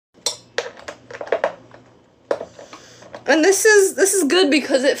And this is good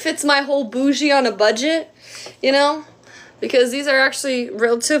because it fits my whole bougie on a budget, you know? Because these are actually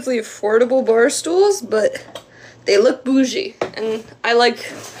relatively affordable bar stools, but they look bougie. And I like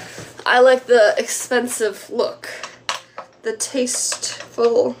the expensive look. The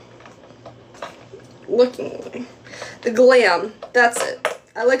tasteful looking. The glam. That's it.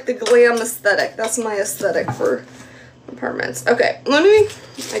 I like the glam aesthetic. That's my aesthetic for apartments. Okay,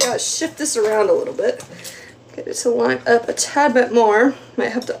 I gotta shift this around a little bit. Get it to line up a tad bit more.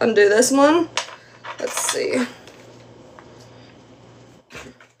 Might have to undo this one. Let's see.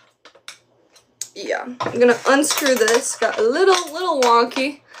 Yeah, I'm gonna unscrew this. Got a little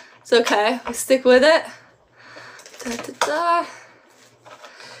wonky. It's okay. We stick with it. All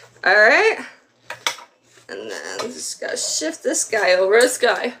right. And then just gotta shift this guy over. This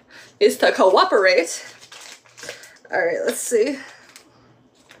guy needs to cooperate. All right, let's see.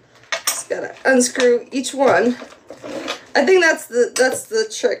 Just gotta unscrew each one. I think that's the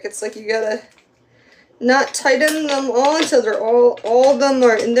trick. It's like you gotta not tighten them all until they're all of them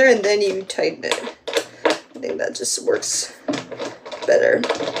are in there, and then you tighten it. I think that just works better.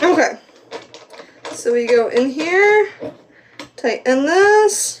 Okay. So we go in here, tighten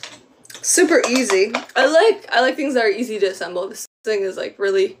this. Super easy. I like things that are easy to assemble. This thing is like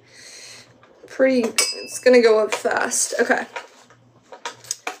really pretty. It's gonna go up fast. Okay.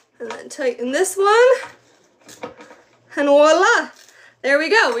 And then tighten this one. And voila! There we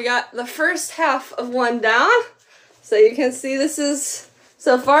go. We got the first half of one down. So you can see this is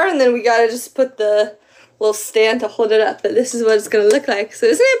so far, and then we gotta just put the little stand to hold it up. But this is what it's gonna look like. So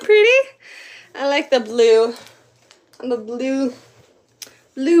isn't it pretty? I like the blue. I'm a blue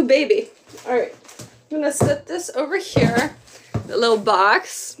baby. All right, I'm gonna set this over here, the little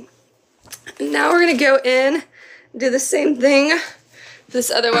box. And now we're gonna go in, do the same thing. This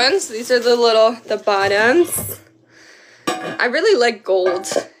other one. So these are the bottoms. I really like gold.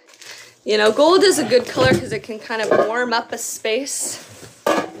 You know, gold is a good color because it can kind of warm up a space.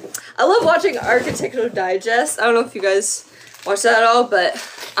 I love watching Architectural Digest. I don't know if you guys watch that at all, but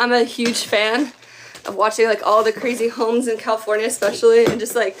I'm a huge fan of watching like all the crazy homes in California especially, and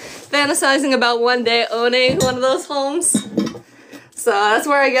just like fantasizing about one day owning one of those homes. So that's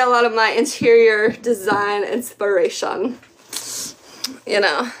where I get a lot of my interior design inspiration, you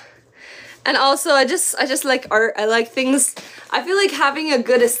know. And also I just like art. I like things. I feel like having a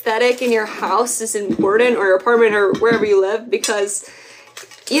good aesthetic in your house is important, or apartment, or wherever you live, because,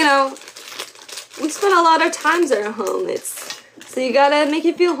 you know, we spend a lot of times at our home. So you gotta make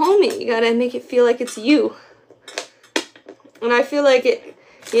it feel homey. You gotta make it feel like it's you. And I feel like it,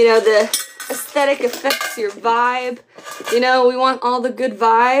 you know, the aesthetic affects your vibe. You know, we want all the good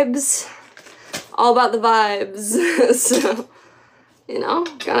vibes. All about the vibes. So, you know,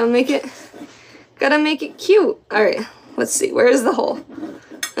 gotta make it cute. All right, let's see. Where is the hole?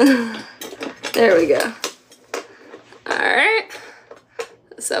 There we go. All right.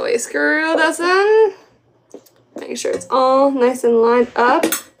 So we screw this in. Make sure it's all nice and lined up.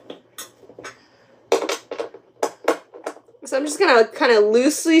 So I'm just gonna kind of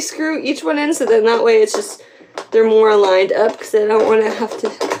loosely screw each one in, so then that way it's just, they're more lined up, because I don't want to have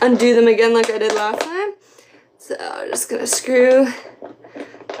to undo them again like I did last time. So I'm just gonna screw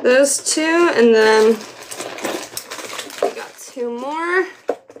those two, and then we got two more.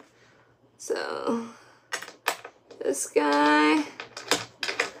 So this guy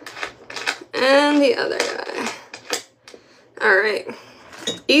and the other guy. All right,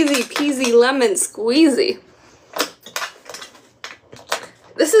 easy peasy lemon squeezy.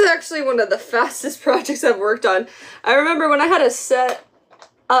 This is actually one of the fastest projects I've worked on. I remember when I had to set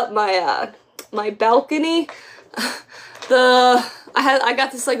up my my balcony. I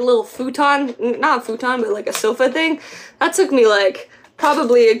got this like little futon, not a futon, but like a sofa thing. That took me like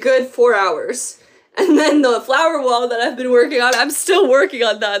probably a good 4 hours. And then the flower wall that I've been working on, I'm still working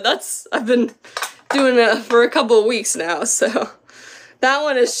on that. I've been doing it for a couple of weeks now, so that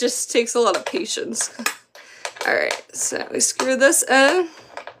one takes a lot of patience. All right, so we screw this in.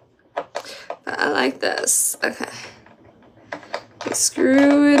 I like this. Okay, we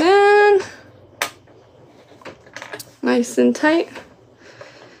screw it in, nice and tight.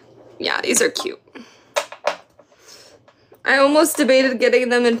 Yeah, these are cute. I almost debated getting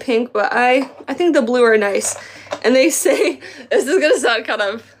them in pink, but I think the blue are nice. And they say, this is gonna sound kind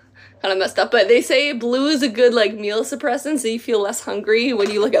of messed up, but they say blue is a good like meal suppressant, so you feel less hungry when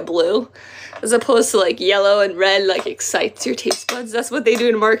you look at blue, as opposed to like yellow and red like excites your taste buds. That's what they do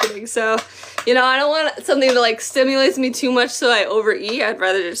in marketing. So, you know, I don't want something that like stimulates me too much so I overeat. I'd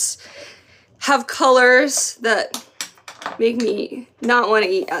rather just have colors that make me not want to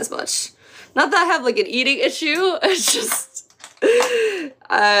eat as much. Not that I have like an eating issue, it's just,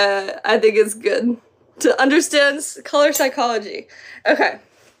 I think it's good to understand color psychology. Okay,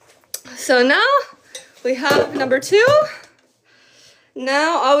 so now we have number 2.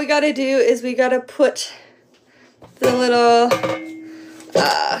 Now all we gotta do is we gotta put the little,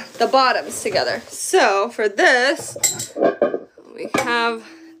 the bottoms together. So for this, we have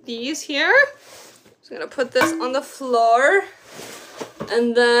these here. Just gonna put this on the floor.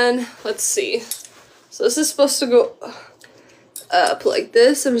 And then, let's see. So this is supposed to go up like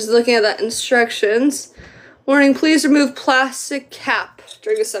this. I'm just looking at that instructions. Warning, please remove plastic cap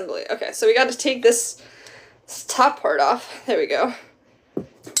during assembly. Okay, so we got to take this top part off. There we go.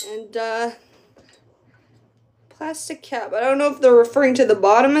 And plastic cap. I don't know if they're referring to the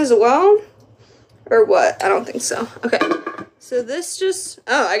bottom as well or what. I don't think so. Okay, so this just,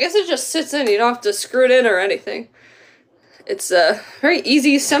 oh, I guess it just sits in. You don't have to screw it in or anything. It's a very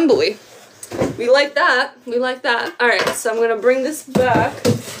easy assembly. We like that. We like that. All right, so I'm gonna bring this back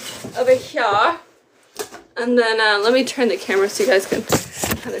over here, and then let me turn the camera so you guys can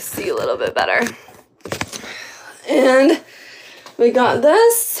kind of see a little bit better. And we got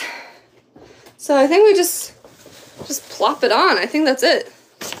this. So I think we just plop it on. I think that's it.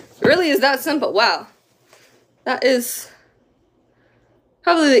 It really is that simple. Wow, that is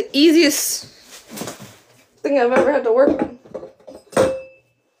probably the easiest thing I've ever had to work on.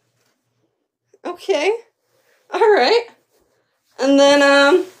 Okay, all right, and then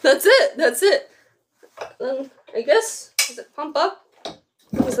that's it. That's it. Then I guess, does it pump up?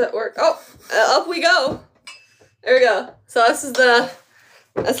 How does that work? Oh, up we go. There we go. So this is the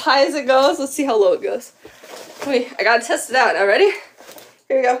as high as it goes. Let's see how low it goes. Wait, I gotta test it out. Now ready?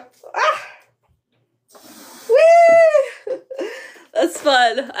 Here we go. Ah! Woo! That's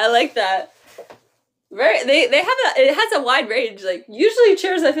fun. I like that. They have it has a wide range. Like usually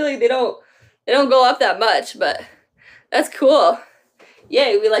chairs, I feel like they don't go up that much, but that's cool.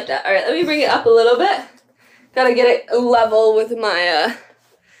 Yay, we like that. All right, let me bring it up a little bit. Gotta get it level with my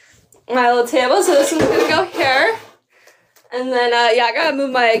my little table. So this one's gonna go here, and then yeah, I gotta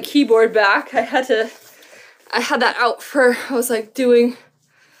move my keyboard back. I had that out for I was like doing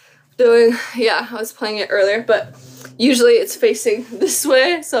yeah, I was playing it earlier, but usually it's facing this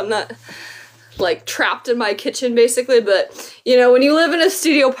way, so I'm not like trapped in my kitchen basically. But you know, when you live in a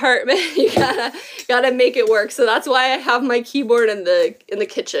studio apartment, you gotta make it work. So that's why I have my keyboard in the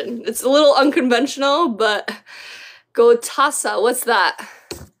kitchen. It's a little unconventional, but go tassa, what's that?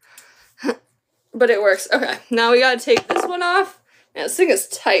 But it works. Okay, now we gotta take this one off. Now this thing is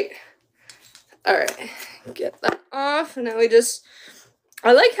tight. All right, get that off. And now we just,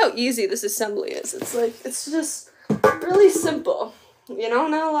 I like how easy this assembly is. It's like, it's just really simple, you know,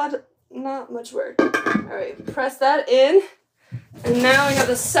 not much work. All right, press that in. And now we got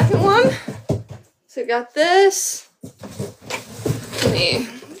the second one. So we got this. Let me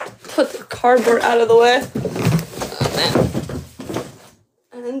put the cardboard out of the way. Oh,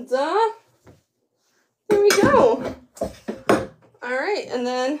 man. And there we go. All right, and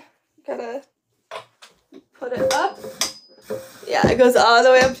then gotta put it up. Yeah, it goes all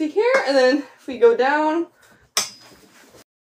the way up to here, and then if we go down,